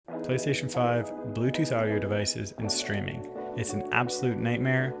PlayStation 5, Bluetooth audio devices, and streaming. It's an absolute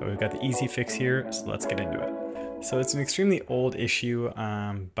nightmare, but we've got the easy fix here, so let's get into it. So it's an extremely old issue,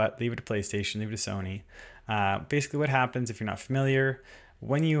 but leave it to PlayStation, leave it to Sony. Basically what happens, if you're not familiar,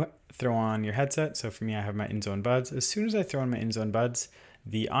 when you throw on your headset, so for me I have my in-zone buds, as soon as I throw on my in-zone buds,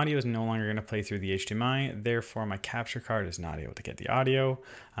 the audio is no longer going to play through the HDMI, therefore my capture card is not able to get the audio.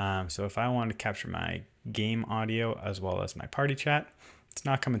 So if I want to capture my game audio as well as my party chat, it's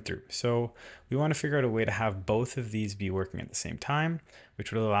not coming through. So we want to figure out a way to have both of these be working at the same time,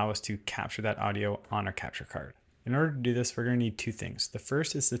 which will allow us to capture that audio on our capture card. In order to do this, we're going to need two things. The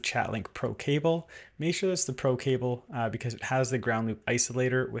first is the ChatLink Pro cable. Make sure that's the Pro cable because it has the ground loop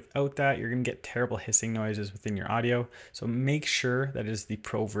isolator. Without that, you're going to get terrible hissing noises within your audio. So make sure that is the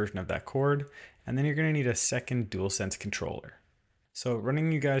Pro version of that cord. And then you're going to need a second DualSense controller. So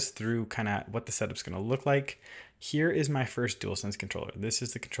running you guys through kind of what the setup's going to look like. Here is my first DualSense controller. This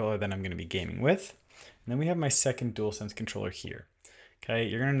is the controller that I'm going to be gaming with. And then we have my second DualSense controller here. Okay,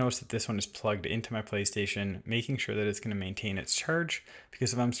 you're going to notice that this one is plugged into my PlayStation, making sure that it's going to maintain its charge,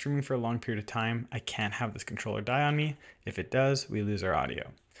 because if I'm streaming for a long period of time, I can't have this controller die on me. If it does, we lose our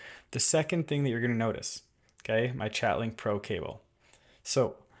audio. The second thing that you're going to notice, okay, my ChatLink Pro cable.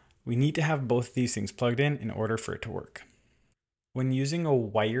 So we need to have both of these things plugged in order for it to work. When using a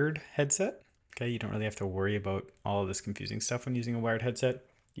wired headset, okay, you don't really have to worry about all of this confusing stuff when using a wired headset.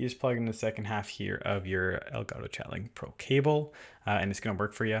 You just plug in the second half here of your Elgato ChatLink Pro cable and it's going to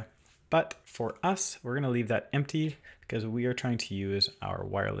work for you. But for us, we're going to leave that empty because we are trying to use our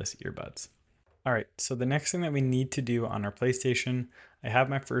wireless earbuds. All right, so the next thing that we need to do on our PlayStation, I have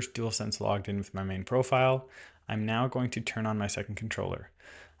my first DualSense logged in with my main profile. I'm now going to turn on my second controller.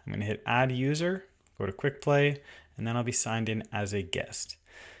 I'm going to hit Add User, go to Quick Play, and then I'll be signed in as a guest.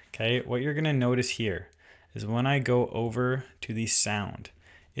 Okay, what you're going to notice here is when I go over to the sound,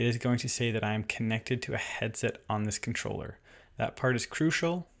 it is going to say that I am connected to a headset on this controller. That part is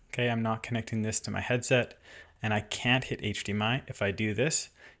crucial. Okay, I'm not connecting this to my headset and I can't hit HDMI. If I do this,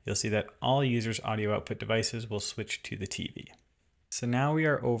 you'll see that all users' audio output devices will switch to the TV. So now we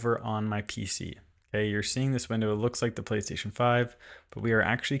are over on my PC. Okay, you're seeing this window, it looks like the PlayStation 5, but we are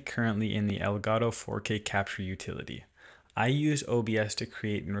actually currently in the Elgato 4K capture utility. I use OBS to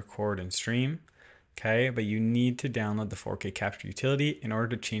create and record and stream. Okay, but you need to download the 4K capture utility in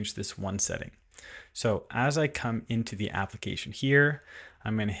order to change this one setting. So as I come into the application here,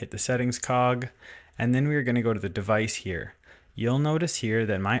 I'm going to hit the settings cog, and then we're going to go to the device here. You'll notice here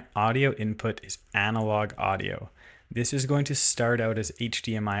that my audio input is analog audio. This is going to start out as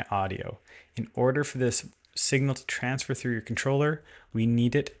HDMI audio. In order for this signal to transfer through your controller, we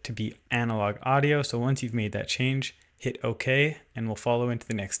need it to be analog audio. So once you've made that change, hit OK, and we'll follow into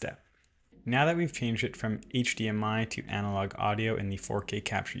the next step. Now that we've changed it from HDMI to analog audio in the 4K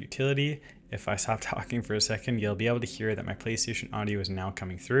capture utility, if I stop talking for a second, you'll be able to hear that my PlayStation audio is now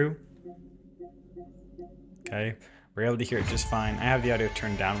coming through. Okay, we're able to hear it just fine. I have the audio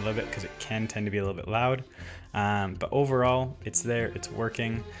turned down a little bit because it can tend to be a little bit loud, but overall it's there, it's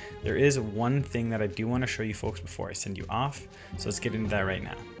working. There is one thing that I do want to show you folks before I send you off, so let's get into that right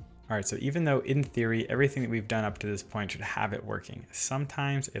now. All right, so even though in theory, everything that we've done up to this point should have it working,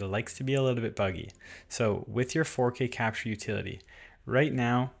 sometimes it likes to be a little bit buggy. So with your 4K capture utility, right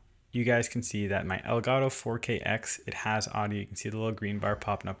now, you guys can see that my Elgato 4KX, it has audio. You can see the little green bar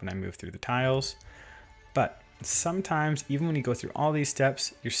popping up when I move through the tiles. But sometimes, even when you go through all these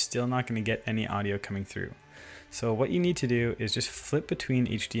steps, you're still not gonna get any audio coming through. So what you need to do is just flip between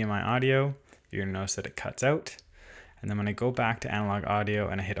HDMI audio. You're gonna notice that it cuts out. And then when I go back to analog audio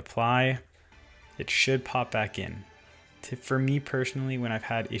and I hit apply, it should pop back in. For me personally, when I've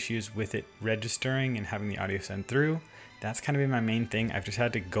had issues with it registering and having the audio send through, that's kind of been my main thing. I've just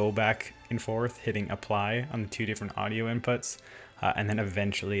had to go back and forth hitting apply on the two different audio inputs, and then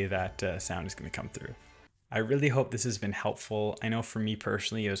eventually that sound is going to come through. I really hope this has been helpful. I know for me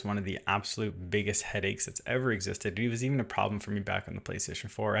personally, it was one of the absolute biggest headaches that's ever existed. It was even a problem for me back on the PlayStation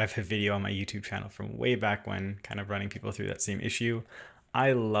 4. I have a video on my YouTube channel from way back when, kind of running people through that same issue.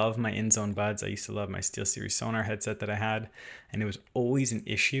 I love my in-zone buds. I used to love my SteelSeries Sonar headset that I had, and it was always an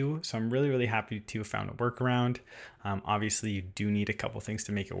issue. So I'm really, really happy to have found a workaround. Obviously, you do need a couple things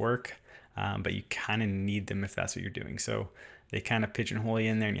to make it work, but you kind of need them if that's what you're doing. So they kind of pigeonhole you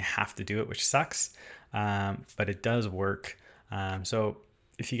in there and you have to do it, which sucks. But it does work. So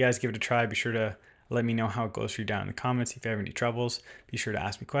if you guys give it a try, be sure to let me know how it goes for you down in the comments. If you have any troubles, be sure to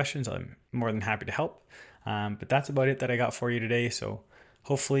ask me questions. I'm more than happy to help. But that's about it that I got for you today. So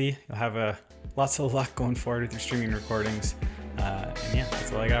hopefully you'll have lots of luck going forward with your streaming recordings. And yeah,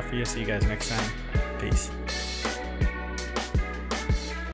 that's all I got for you. See you guys next time. Peace.